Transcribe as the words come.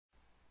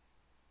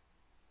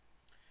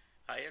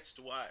Hi, it's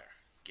Dwyer.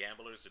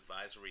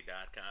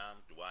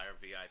 GamblersAdvisory.com,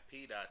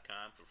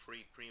 DwyerVIP.com for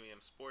free premium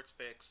sports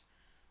picks.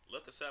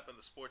 Look us up in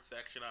the sports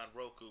section on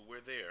Roku. We're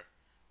there.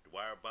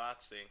 Dwyer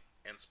Boxing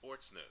and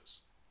Sports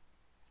News.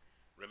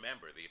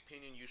 Remember, the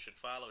opinion you should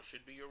follow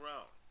should be your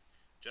own.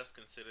 Just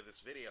consider this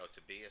video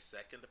to be a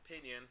second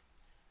opinion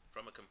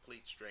from a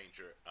complete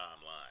stranger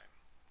online.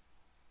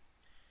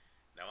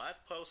 Now,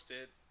 I've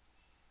posted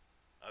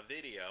a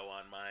video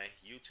on my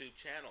YouTube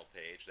channel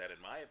page that,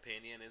 in my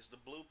opinion, is the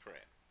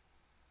blueprint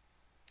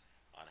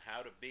on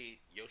how to beat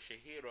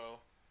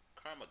Yoshihiro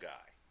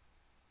Kamegai,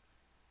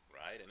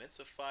 right? And it's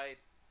a fight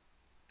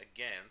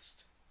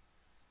against,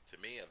 to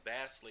me, a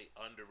vastly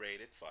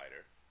underrated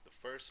fighter, the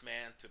first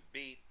man to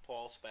beat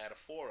Paul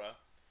Spadafora,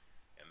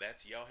 and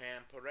that's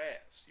Johan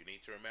Perez. You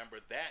need to remember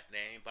that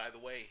name. By the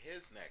way,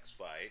 his next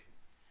fight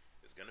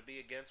is going to be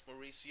against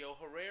Mauricio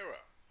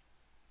Guerrero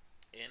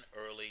in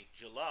early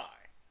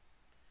July,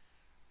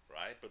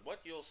 right? But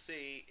what you'll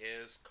see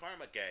is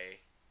Kamegai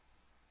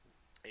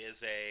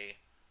is a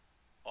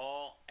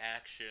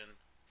all-action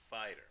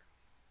fighter.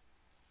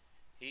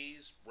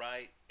 He's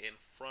right in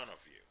front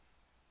of you.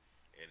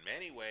 In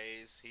many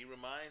ways, he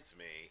reminds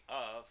me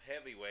of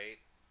heavyweight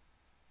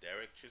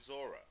Derek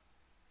Chisora.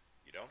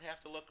 You don't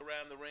have to look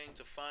around the ring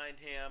to find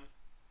him.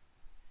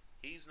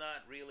 He's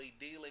not really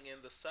dealing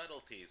in the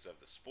subtleties of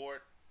the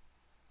sport.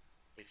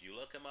 If you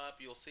look him up,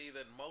 you'll see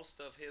that most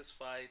of his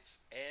fights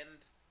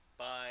end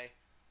by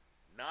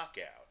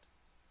knockout.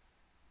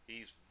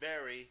 He's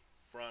very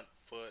front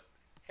foot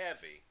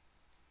heavy.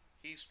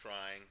 He's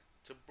trying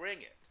to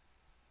bring it,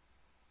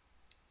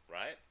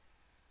 right?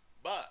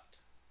 But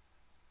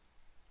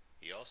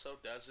he also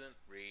doesn't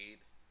read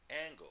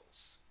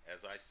angles.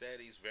 As I said,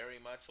 he's very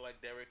much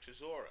like Derek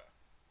Chisora.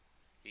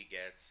 He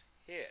gets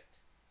hit.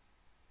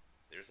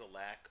 There's a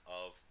lack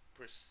of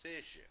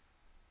precision.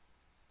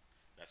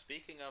 Now,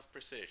 speaking of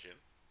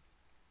precision,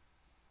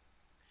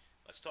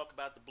 let's talk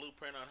about the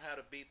blueprint on how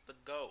to beat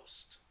the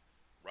Ghost,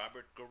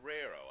 Robert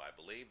Guerrero. I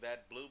believe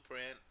that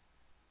blueprint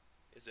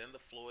is in the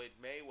Floyd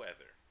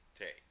Mayweather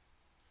tape.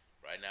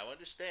 Right now,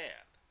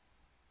 understand,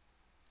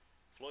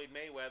 Floyd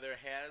Mayweather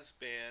has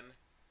been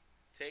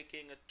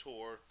taking a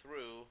tour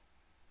through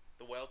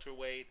the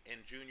welterweight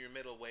and junior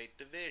middleweight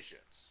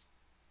divisions.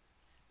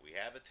 We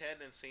have a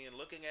tendency in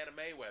looking at a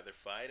Mayweather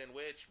fight in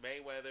which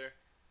Mayweather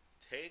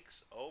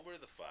takes over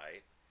the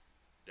fight,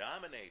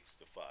 dominates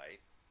the fight,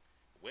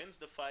 wins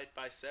the fight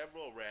by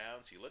several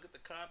rounds. You look at the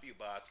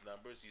CompuBox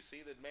numbers, you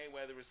see that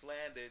Mayweather has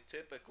landed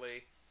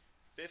typically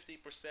 50%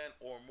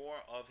 or more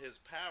of his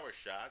power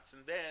shots,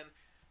 and then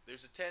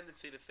there's a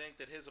tendency to think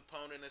that his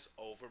opponent is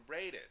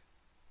overrated.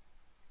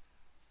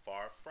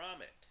 Far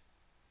from it.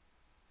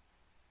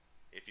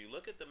 If you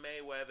look at the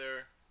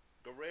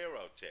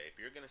Mayweather-Guerrero tape,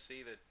 you're going to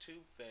see that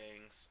two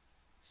things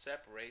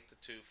separate the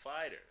two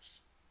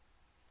fighters,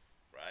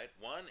 right?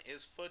 One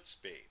is foot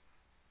speed.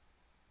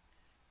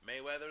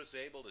 Mayweather is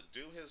able to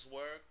do his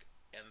work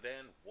and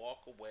then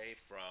walk away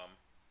from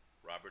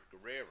Robert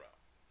Guerrero.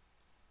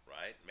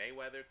 Right?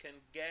 Mayweather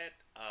can get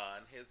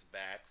on his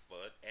back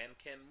foot and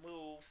can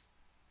move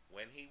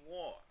when he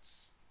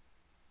wants.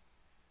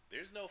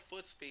 There's no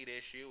foot speed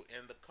issue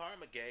in the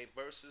Kamegai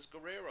versus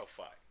Guerrero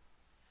fight,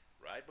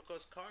 right?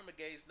 Because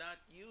Kamegai's not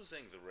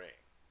using the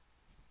ring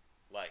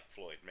like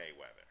Floyd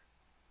Mayweather.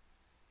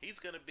 He's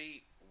going to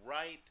be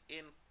right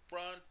in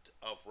front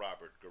of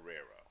Robert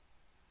Guerrero,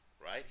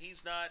 right?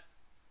 He's not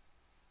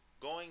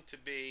going to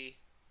be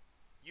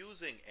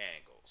using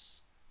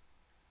angles.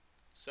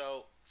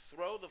 So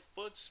throw the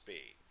foot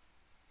speed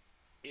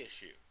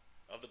issue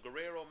of the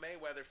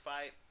Guerrero-Mayweather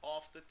fight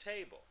off the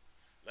table.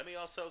 Let me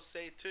also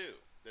say, too,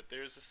 that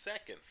there's a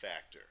second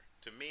factor,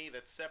 to me,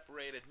 that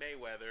separated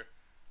Mayweather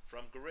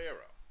from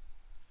Guerrero,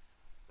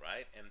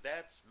 right? And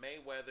that's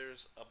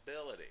Mayweather's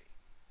ability.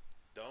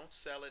 Don't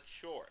sell it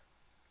short.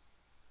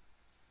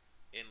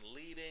 In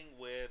leading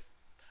with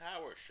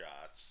power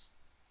shots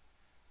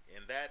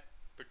in that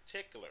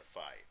particular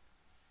fight,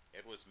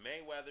 it was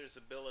Mayweather's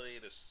ability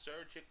to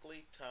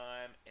surgically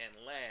time and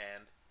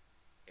land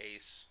a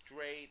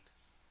straight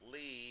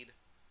lead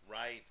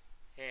right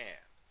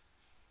hand.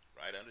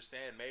 Right?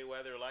 Understand,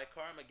 Mayweather, like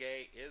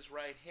Kamegai, is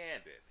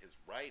right-handed. His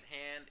right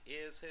hand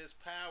is his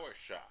power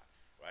shot.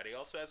 Right? He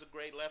also has a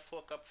great left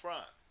hook up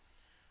front.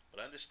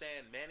 But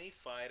understand, many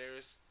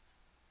fighters,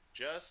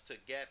 just to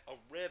get a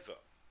rhythm,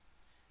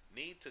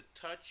 need to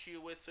touch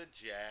you with a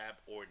jab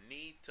or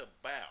need to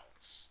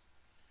bounce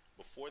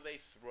before they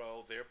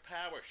throw their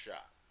power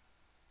shot.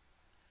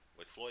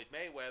 With Floyd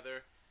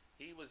Mayweather,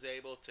 he was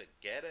able to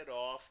get it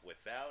off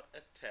without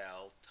a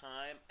tell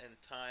time and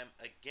time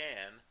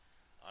again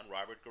on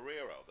Robert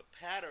Guerrero. The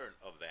pattern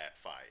of that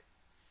fight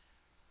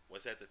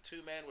was that the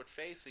two men would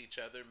face each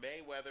other.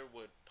 Mayweather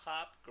would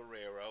pop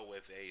Guerrero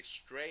with a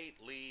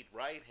straight lead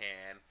right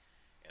hand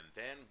and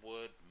then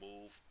would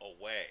move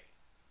away.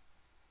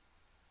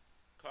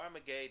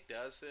 Kamegai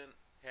doesn't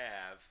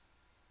have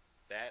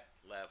that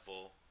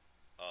level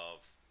of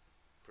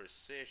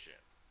precision.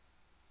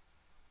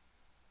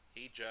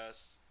 He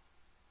just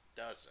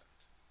doesn't.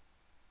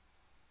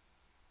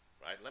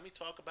 right? Let me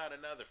talk about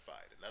another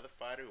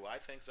fighter who I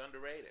think's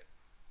underrated,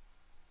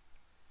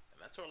 and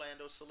that's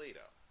Orlando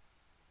Salido,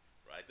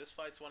 right? This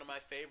fight's one of my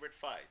favorite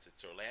fights.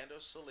 It's Orlando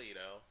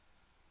Salido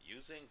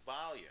using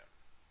volume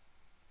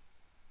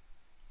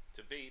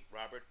to beat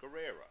Robert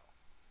Guerrero,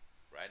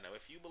 right? Now,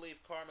 if you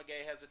believe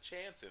Kamegai has a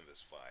chance in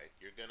this fight,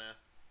 you're going to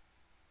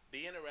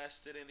be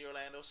interested in the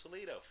Orlando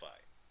Salido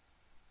fight.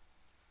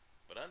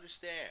 But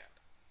understand,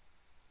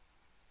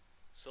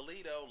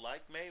 Salido,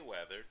 like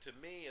Mayweather, to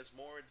me is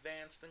more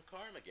advanced than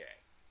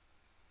Kamegai.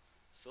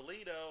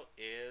 Salido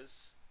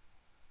is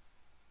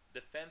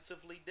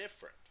defensively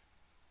different.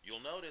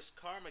 You'll notice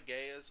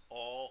Kamegai is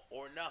all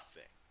or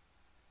nothing.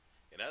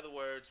 In other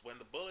words, when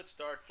the bullets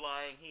start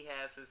flying, he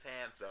has his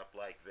hands up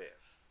like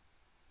this.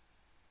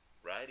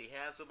 Right? He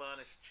has them on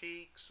his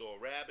cheeks or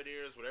rabbit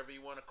ears, whatever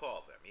you want to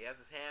call them. He has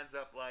his hands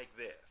up like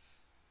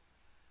this.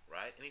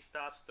 Right? And he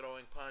stops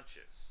throwing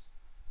punches.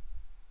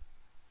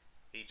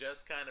 He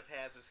just kind of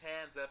has his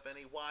hands up and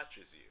he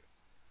watches you.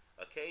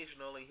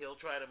 Occasionally, he'll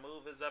try to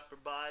move his upper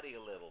body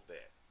a little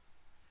bit.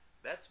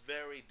 That's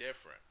very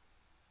different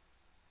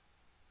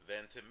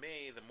than, to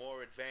me, the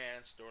more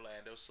advanced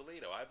Orlando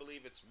Salido. I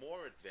believe it's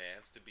more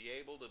advanced to be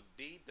able to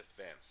be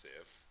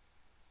defensive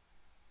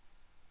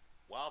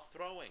while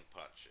throwing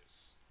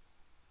punches.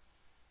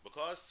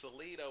 Because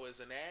Salido is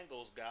an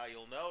angles guy,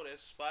 you'll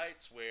notice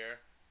fights where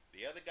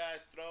the other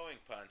guy's throwing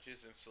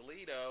punches and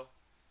Salido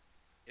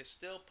is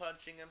still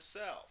punching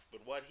himself.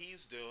 But what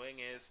he's doing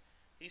is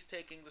he's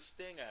taking the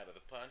sting out of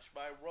the punch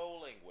by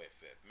rolling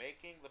with it,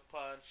 making the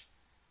punch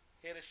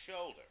hit a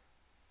shoulder,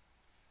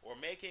 or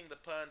making the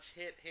punch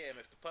hit him.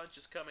 If the punch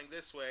is coming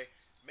this way,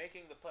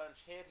 making the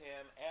punch hit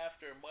him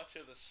after much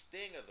of the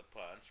sting of the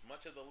punch,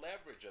 much of the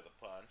leverage of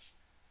the punch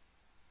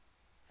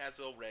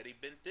has already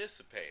been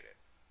dissipated.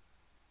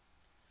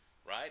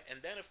 Right?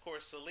 And then, of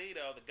course,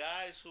 Salido, the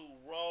guys who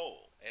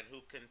roll and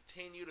who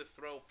continue to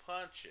throw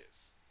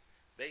punches,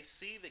 they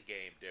see the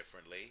game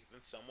differently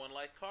than someone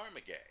like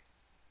Kamegai,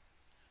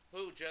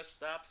 who just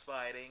stops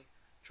fighting,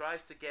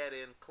 tries to get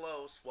in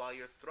close while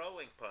you're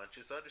throwing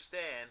punches.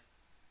 Understand,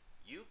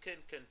 you can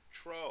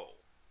control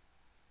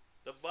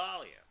the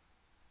volume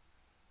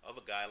of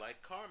a guy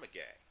like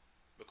Kamegai,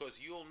 because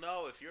you'll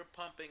know if you're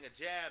pumping a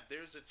jab,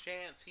 there's a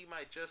chance he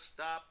might just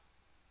stop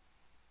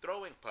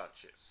throwing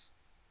punches.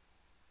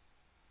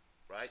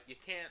 Right? You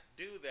can't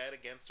do that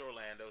against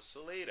Orlando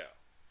Salido,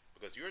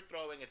 because you're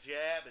throwing a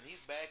jab and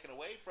he's backing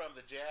away from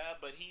the jab,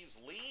 but he's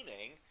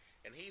leaning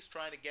and he's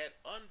trying to get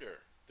under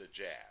the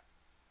jab.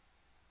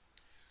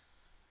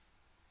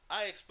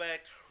 I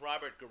expect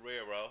Robert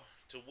Guerrero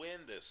to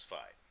win this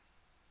fight.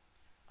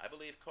 I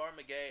believe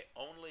Kamegai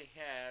only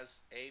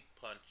has a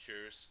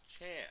puncher's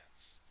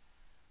chance.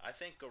 I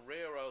think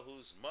Guerrero,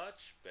 who's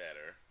much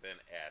better than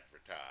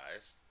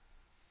advertised,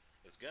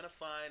 is going to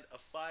find a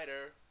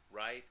fighter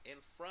right in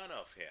front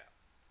of him.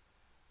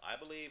 I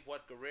believe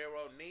what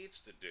Guerrero needs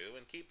to do,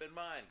 and keep in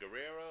mind,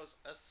 Guerrero's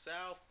a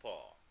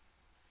southpaw,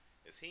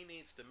 is he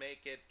needs to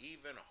make it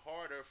even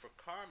harder for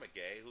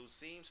Kamegai, who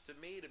seems to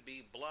me to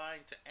be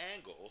blind to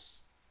angles,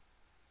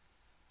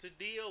 to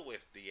deal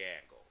with the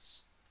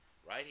angles.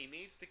 Right? He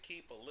needs to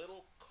keep a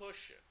little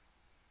cushion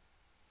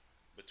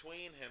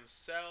between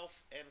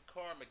himself and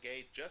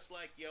Kamegai, just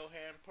like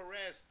Johan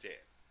Perez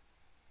did.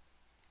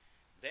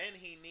 Then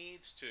he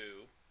needs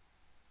to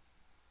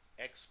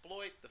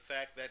exploit the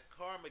fact that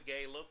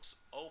Kamegai looks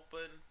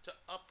open to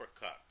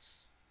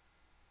uppercuts.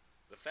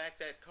 The fact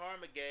that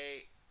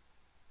Kamegai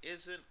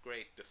isn't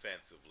great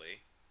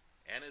defensively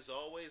and is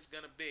always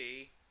going to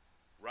be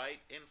right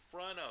in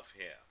front of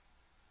him.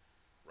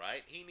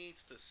 Right? He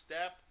needs to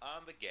step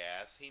on the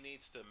gas. He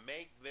needs to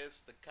make this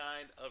the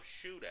kind of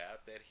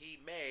shootout that he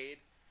made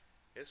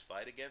his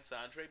fight against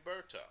Andre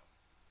Berto.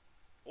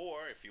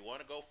 Or, if you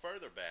want to go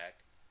further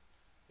back,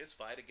 his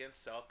fight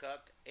against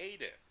Selçuk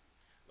Aydin.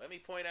 Let me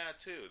point out,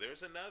 too,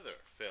 there's another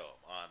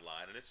film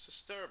online, and it's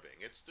disturbing.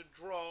 It's the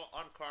draw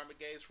on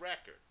Kamegai's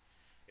record.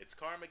 It's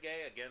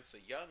Kamegai against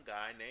a young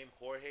guy named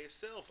Jorge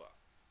Silva.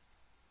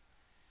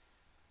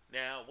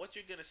 Now, what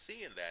you're going to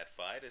see in that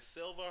fight is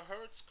Silva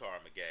hurts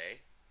Kamegai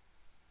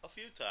a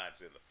few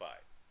times in the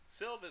fight.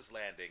 Silva's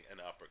landing an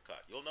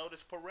uppercut. You'll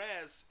notice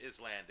Perez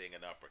is landing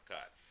an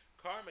uppercut.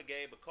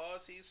 Kamegai,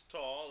 because he's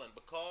tall and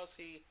because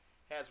he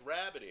has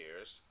rabbit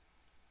ears,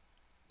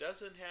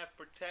 doesn't have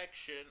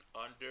protection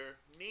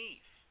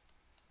underneath.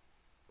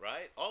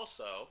 Right?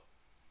 Also,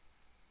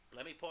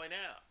 let me point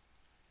out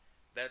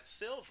that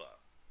Silva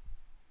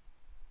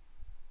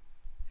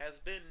has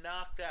been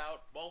knocked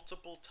out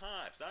multiple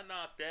times. Not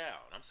knocked down.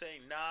 I'm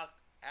saying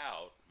knocked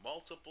out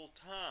multiple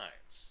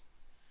times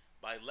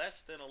by less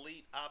than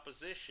elite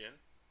opposition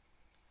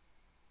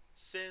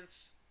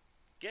since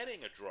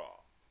getting a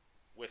draw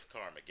with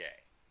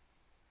Kamegai.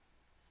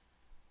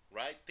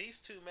 Right? These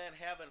two men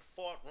haven't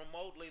fought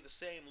remotely the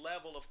same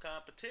level of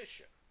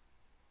competition.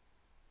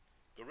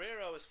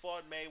 Guerrero has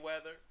fought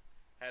Mayweather,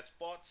 has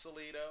fought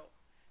Salido,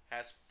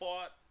 has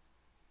fought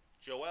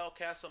Joel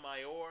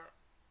Casamayor,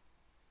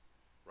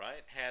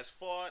 right? Has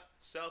fought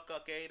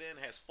Selçuk Aydin,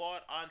 has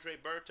fought Andre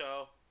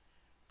Berto.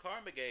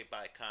 Kamegai,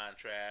 by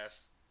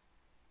contrast,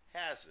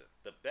 hasn't.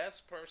 The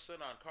best person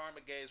on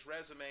Kamegai's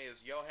resume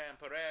is Yohan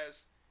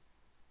Perez,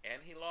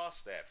 and he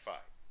lost that fight.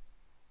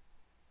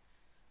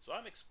 So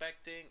I'm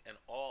expecting an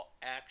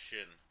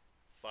all-action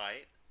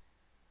fight,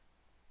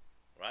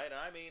 right?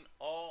 I mean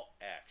all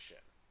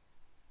action,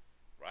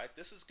 right?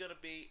 This is going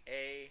to be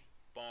a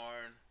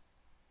barn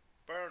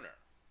burner,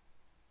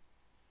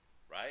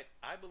 right?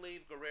 I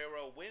believe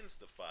Guerrero wins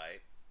the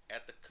fight.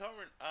 At the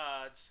current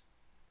odds,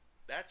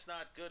 that's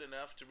not good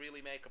enough to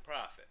really make a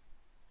profit.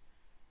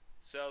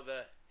 So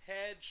the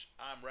hedge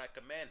I'm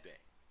recommending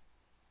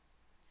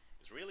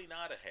is really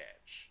not a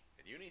hedge,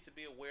 and you need to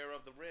be aware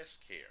of the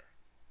risk here.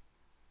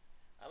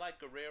 I like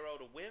Guerrero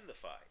to win the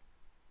fight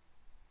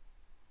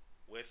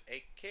with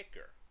a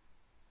kicker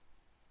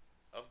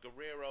of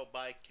Guerrero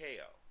by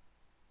KO.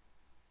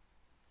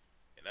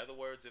 In other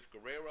words, if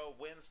Guerrero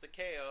wins the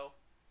KO,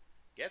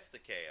 gets the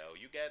KO,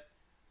 you get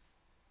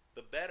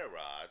the better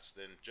odds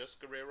than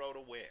just Guerrero to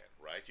win,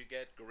 right? You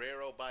get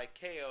Guerrero by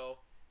KO,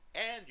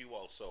 and you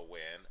also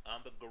win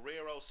on the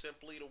Guerrero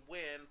simply to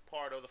win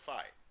part of the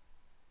fight,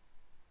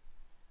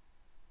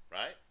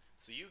 right?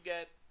 So you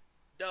get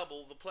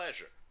double the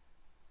pleasure.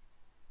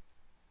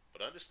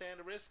 But understand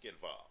the risk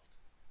involved.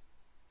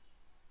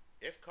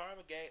 If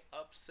Kamegai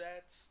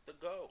upsets the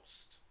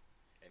Ghost,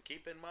 and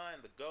keep in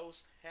mind the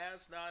Ghost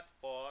has not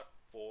fought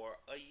for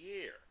a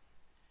year.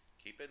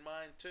 Keep in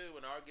mind too,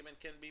 an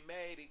argument can be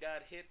made he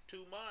got hit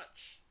too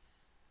much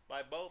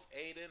by both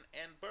Aiden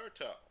and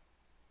Berto.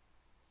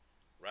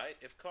 Right?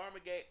 If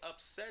Kamegai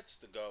upsets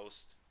the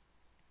Ghost,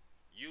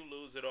 you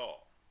lose it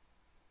all.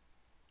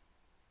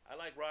 I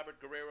like Robert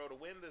Guerrero to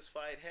win this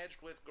fight,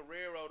 hedged with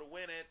Guerrero to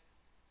win it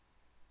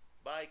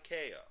by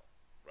KO.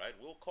 Right?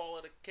 We'll call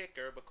it a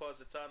kicker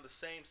because it's on the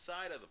same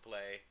side of the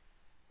play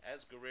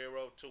as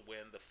Guerrero to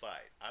win the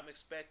fight. I'm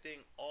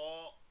expecting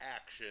all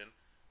action.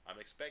 I'm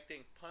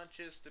expecting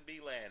punches to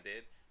be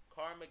landed.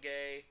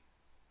 Kamegai,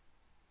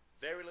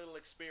 very little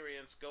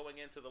experience going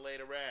into the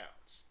later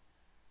rounds.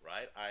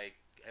 Right? I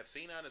have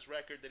seen on his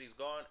record that he's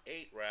gone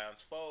 8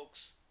 rounds.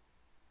 Folks,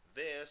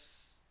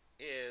 this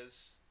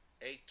is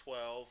a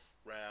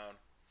 12-round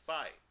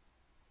fight.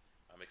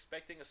 I'm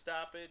expecting a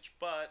stoppage,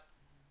 but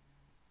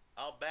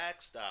I'll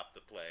backstop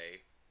the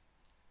play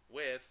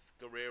with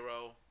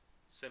Guerrero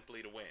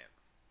simply to win.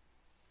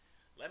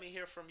 Let me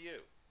hear from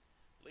you.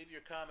 Leave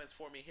your comments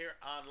for me here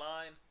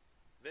online.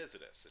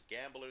 Visit us at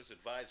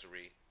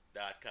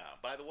gamblersadvisory.com.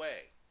 By the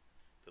way,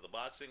 to the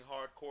boxing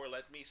hardcore,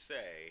 let me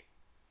say,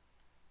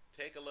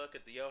 take a look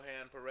at the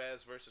Yohan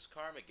Perez versus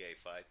Kamegai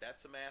fight.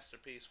 That's a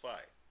masterpiece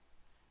fight.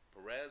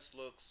 Perez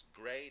looks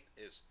great,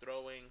 is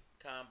throwing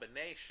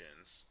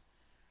combinations,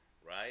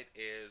 right,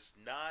 is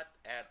not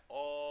at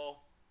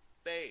all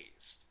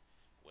phased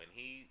when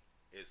he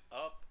is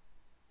up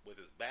with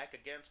his back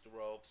against the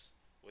ropes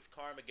with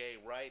Kamegai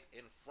right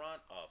in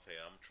front of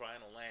him trying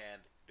to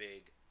land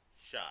big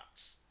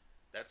shots.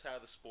 That's how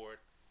the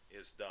sport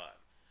is done.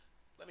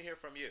 Let me hear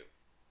from you.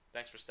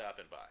 Thanks for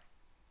stopping by.